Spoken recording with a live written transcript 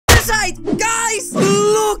right, guys,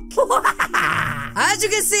 look. As you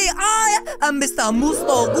can see, I am Mr.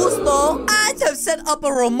 Musto Gusto and have set up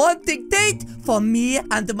a romantic date for me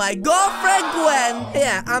and my girlfriend Gwen.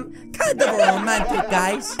 Yeah, I'm kind of a romantic,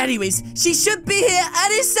 guys. Anyways, she should be here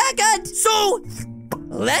any second. So,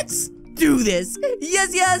 let's do this.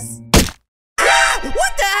 Yes, yes.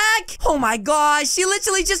 What the heck? Oh my gosh, she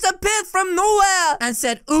literally just appeared from nowhere and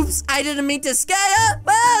said, oops, I didn't mean to scare her.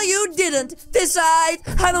 Well, you didn't. Decide.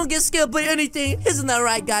 I don't get scared by anything. Isn't that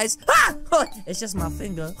right, guys? Ah! It's just my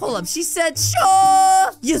finger. Hold up, she said,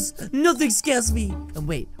 sure. Yes, nothing scares me. And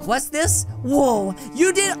wait, what's this? Whoa,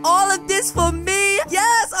 you did all of this for me?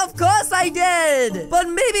 Yes, of course I did. But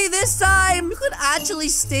maybe this time you could actually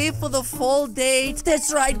stay for the full date.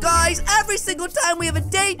 That's right, guys. Every single time we have a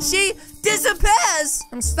date, she disappears.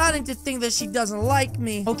 I'm starting to think that she doesn't like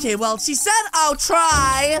me. Okay, well, she said I'll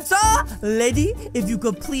try. So, lady, if you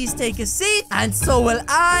could please take a seat, and so will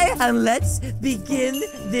I, and let's begin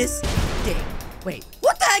this date. Wait,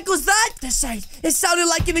 what the heck was that? That's right. It sounded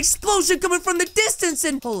like an explosion coming from the distance,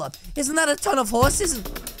 and hold up, isn't that a ton of horses?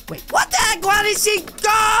 Wait, what the heck? Where did she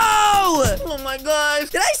go? Oh my gosh.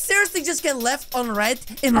 Did I seriously just get left on red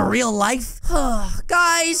in real life?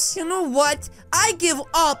 Guys, you know what? I give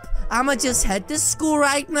up. I'ma just head to school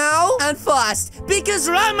right now and fast. Because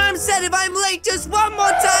Ram said if I'm late just one more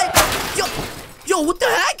time. Yo, what the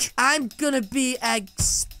heck? I'm gonna be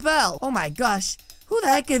expelled. Oh my gosh. Who the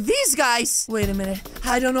heck are these guys? Wait a minute.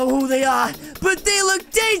 I don't know who they are, but they look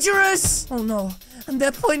dangerous. Oh no. And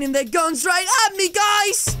they're pointing their guns right at me,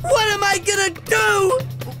 guys! What am I gonna do?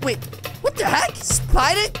 Wait, what the heck?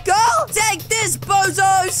 SPIDERGIRL? Take this,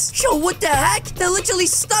 bozos! Yo, what the heck? They're literally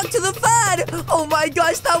stuck to the fan! Oh my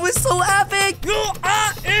gosh, that was so epic! You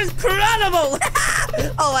are incredible!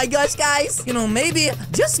 Oh my gosh, guys. You know, maybe,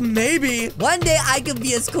 just maybe, one day I could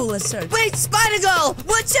be as cool as her. Wait, SPIDERGIRL!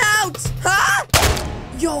 Watch out! Huh?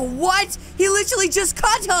 Yo, what? He literally just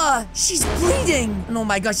cut her. She's bleeding. And oh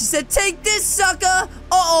my gosh, she said, take this, sucker.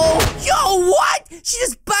 Uh-oh. Yo, what? She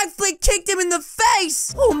just backflip kicked him in the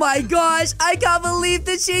face. Oh my gosh, I can't believe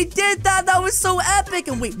that she did that. That was so epic.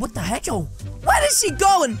 And wait, what the heck? Yo, where is she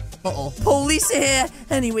going? Uh-oh, police are here.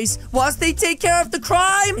 Anyways, whilst they take care of the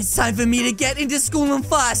crime, it's time for me to get into school and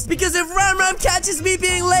fast. Because if Ram catches me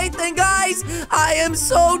being late, then guys, I am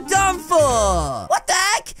so done for. What the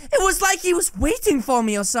heck? It was like he was waiting for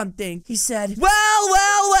me or something. He said,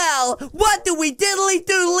 well, what do we diddly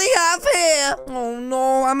doodly have here? Oh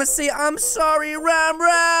no, I'ma say I'm sorry,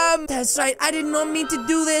 Ram. That's right, I did not mean to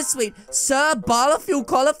do this. Wait, Sir Barlowfield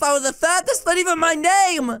Cauliflower the Third? That's not even my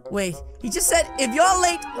name. Wait, he just said, if you're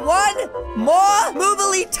late one more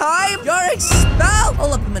movily time, you're expelled.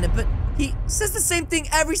 Hold up a minute, but he says the same thing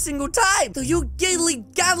every single time. Do you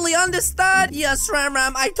gaddly understand? Yes, Ram,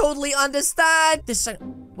 I totally understand.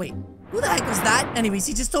 Wait, who the heck was that? Anyways,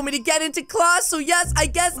 he just told me to get into class, so yes, I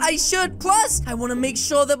guess I should. Plus, I want to make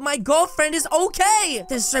sure that my girlfriend is okay.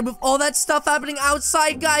 That's right, with all that stuff happening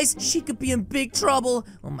outside, guys, she could be in big trouble.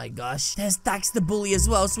 Oh my gosh, there's Dax the bully as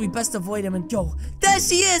well, so we best avoid him. And yo, there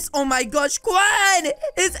she is. Oh my gosh, Gwen,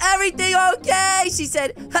 is everything okay? She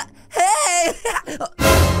said, hey.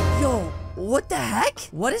 Yo, what the heck?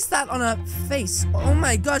 What is that on her face? Oh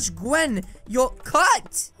my gosh, Gwen, you're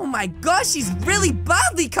cut. Oh my gosh, she's really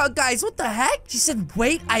badly cut, guys. What the heck? She said,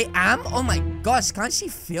 wait, I am? Oh my gosh, can't she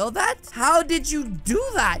feel that? How did you do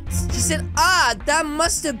that? She said, that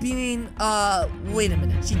must have been, wait a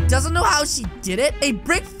minute. She doesn't know how she did it. A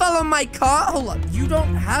brick fell on my car. Hold up, you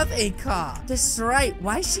don't have a car. That's right.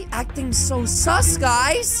 Why is she acting so sus,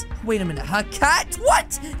 guys? Wait a minute, her cat?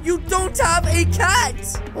 What? You don't have a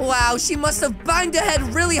cat? Wow, she must have banged her head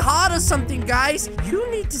really hard or something, guys.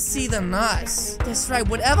 You need to see the nurse. That's right,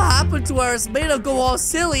 whatever happened to her has made her go all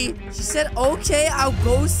silly. She said, okay, I'll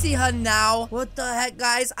go see her now. What the heck,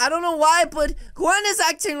 guys? I don't know why, but Gwen is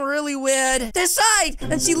acting really weird. That's right,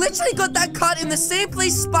 and she literally got that cut in the same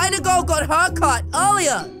place SPIDERGIRL got her cut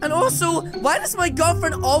earlier. And also, why does my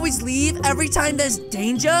girlfriend always leave every time there's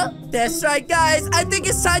danger? That's right, guys. I think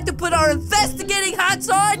it's time to put our investigating hats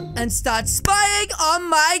on and start spying on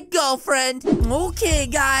my girlfriend. Okay,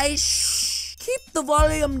 guys. Shh. Keep the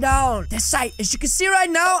volume down. That's right. As you can see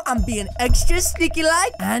right now, I'm being extra sneaky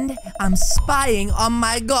like, and I'm spying on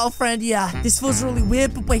my girlfriend. Yeah, this feels really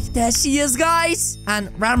weird, but wait, there she is, guys.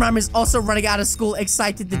 And Ram is also running out of school,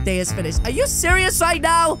 excited the day is finished. Are you serious right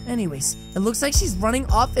now? Anyways, it looks like she's running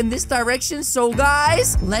off in this direction. So,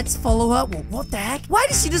 guys, let's follow her. Well, what the heck? Why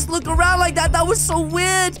did she just look around like that? That was so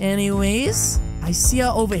weird. Anyways, I see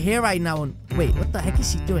her over here right now. And Wait, what the heck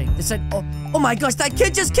is she doing? This side. Oh my gosh, that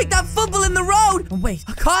kid just kicked that football in the road. Oh, wait,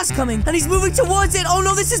 a car's coming and he's moving towards it. Oh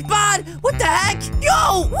no, this is bad. What the heck?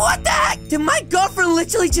 Yo, what the heck? Did my girlfriend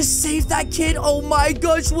literally just save that kid? Oh my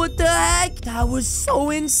gosh, what the heck? That was so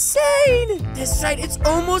insane. That's right, it's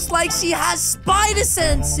almost like she has spider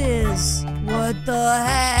senses. What the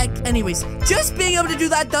heck? Anyways, just being able to do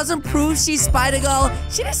that doesn't prove she's Spider-Girl.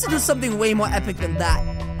 She needs to do something way more epic than that.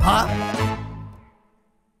 Huh?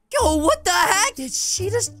 Yo, what the heck? Did she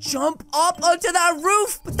just jump up onto that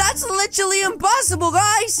roof? But that's literally impossible,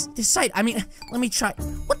 guys. This side, I mean, let me try.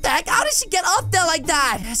 What the heck? How did she get up there like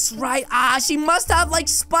that? That's right. She must have, like,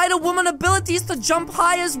 Spider-Woman abilities to jump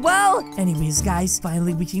high as well. Anyways, guys,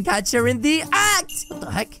 finally we can catch her in the act. What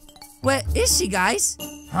the heck? Where is she, guys?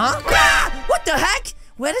 Huh? What the heck?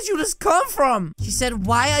 Where did you just come from? She said,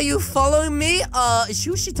 why are you following me?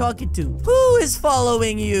 Who's she talking to? Who is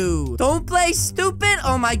following you? Don't play stupid.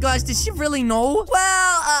 Oh my gosh, did she really know?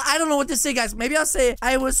 Well, I don't know what to say, guys. Maybe I'll say,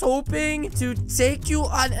 I was hoping to take you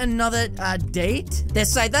on another date.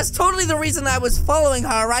 That's right. That's totally the reason I was following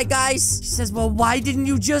her, right, guys? She says, well, why didn't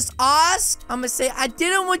you just ask? I'm gonna say, I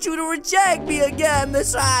didn't want you to reject me again.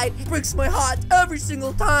 That's right. Breaks my heart every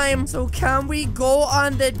single time. So can we go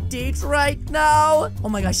on the date right now? Oh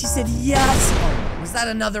my gosh, she said yes. Oh, was that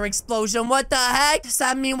another explosion? What the heck? Does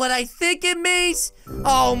that mean what I think it means?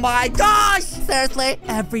 Oh my gosh! Seriously,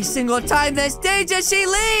 every single time there's danger, she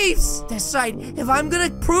leaves. That's right. If I'm gonna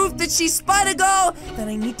prove that she's Spider-Girl, then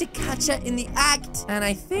I need to catch her in the act. And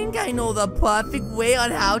I think I know the perfect way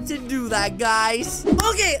on how to do that, guys.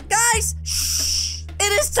 Okay, guys, shh.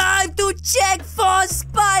 It is time to check for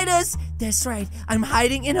spiders. That's right. I'm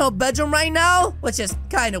hiding in her bedroom right now, which is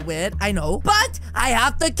kind of weird, I know. But I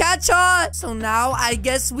have to catch her. So now I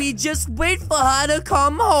guess we just wait for her to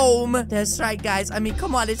come home. That's right, guys. I mean,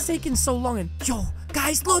 come on. It's taking so long. And yo,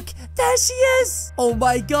 guys, look. There she is. Oh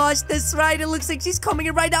my gosh. That's right. It looks like she's coming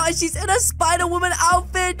in right now and she's in a Spider-Woman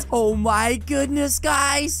outfit. Oh my goodness,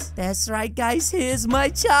 guys. That's right, guys. Here's my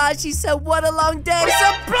child. She said, what a long day.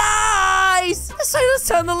 Surprise. That's right. Let's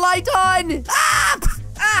turn the light on.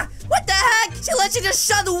 What the heck? She literally just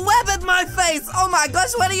shot a web at my face. Oh my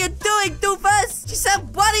gosh, what are you doing, doofus? She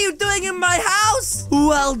said, what are you doing in my house?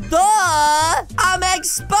 Well, duh. I'm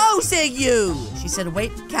exposing you. She said,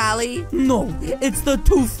 wait, Callie. No, it's the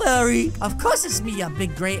Tooth Fairy. Of course it's me, you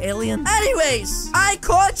big gray alien. Anyways, I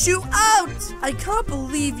caught you out. I can't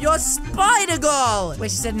believe you're Spider-Girl.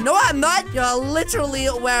 Wait, she said, no, I'm not. You're literally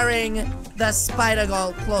wearing the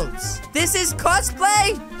Spider-Girl clothes. This is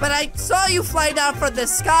cosplay, but I saw you fly down from the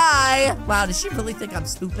sky. Wow, does she really think I'm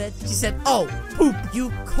stupid? She said, oh, poop,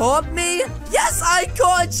 you caught me? Yes, I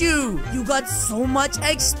caught you. You got so much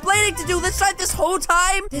explaining to do. That's right, this whole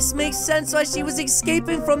time. This makes sense why she was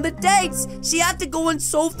escaping from the dates. She had to go and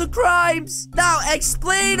solve the crimes. Now,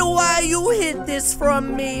 explain why you hid this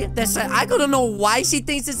from me. That's right, I gotta know why she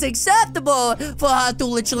thinks it's acceptable for her to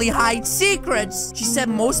literally hide secrets. She said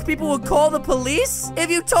most people would call the police if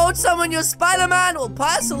you told someone you're Spider-Man. Well,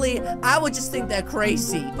 personally, I would just think they're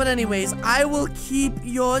crazy. But anyways, I will keep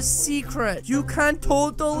your secret. You can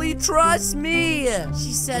totally trust me.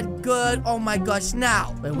 She said, good. Oh my gosh.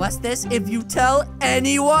 Now, wait, what's this? If you tell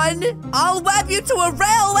anyone, I'll web you to a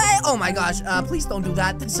railway. Oh my gosh. Please don't do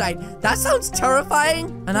that. That's right. That sounds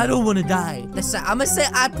terrifying. And I don't want to die. That's right. I'm gonna say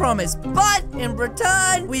I promise. But in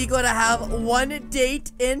return, we gotta have one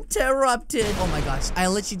date interrupted. Oh my gosh. I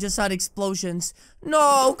literally just heard explosions.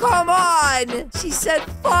 No, come on. She said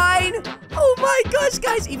fine. Oh my gosh,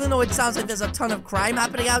 guys. Even though it sounds like there's a ton of crime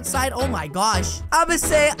happening outside. Oh my gosh. I'm gonna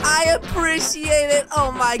say I appreciate it.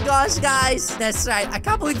 Oh my gosh, guys. That's right. I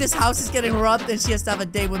can't believe this house is getting robbed and she has to have a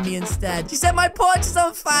date with me instead. She said my porch is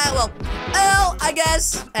on fire. Well, I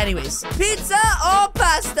guess. Anyways, pizza or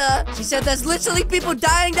pasta? She said there's literally people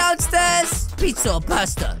dying downstairs. Pizza or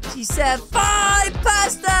pasta? She said fine,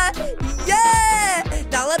 pasta. Yeah.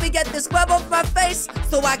 Now let me get this web off my face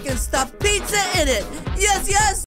so I can stuff pizza in it. Yes, yes.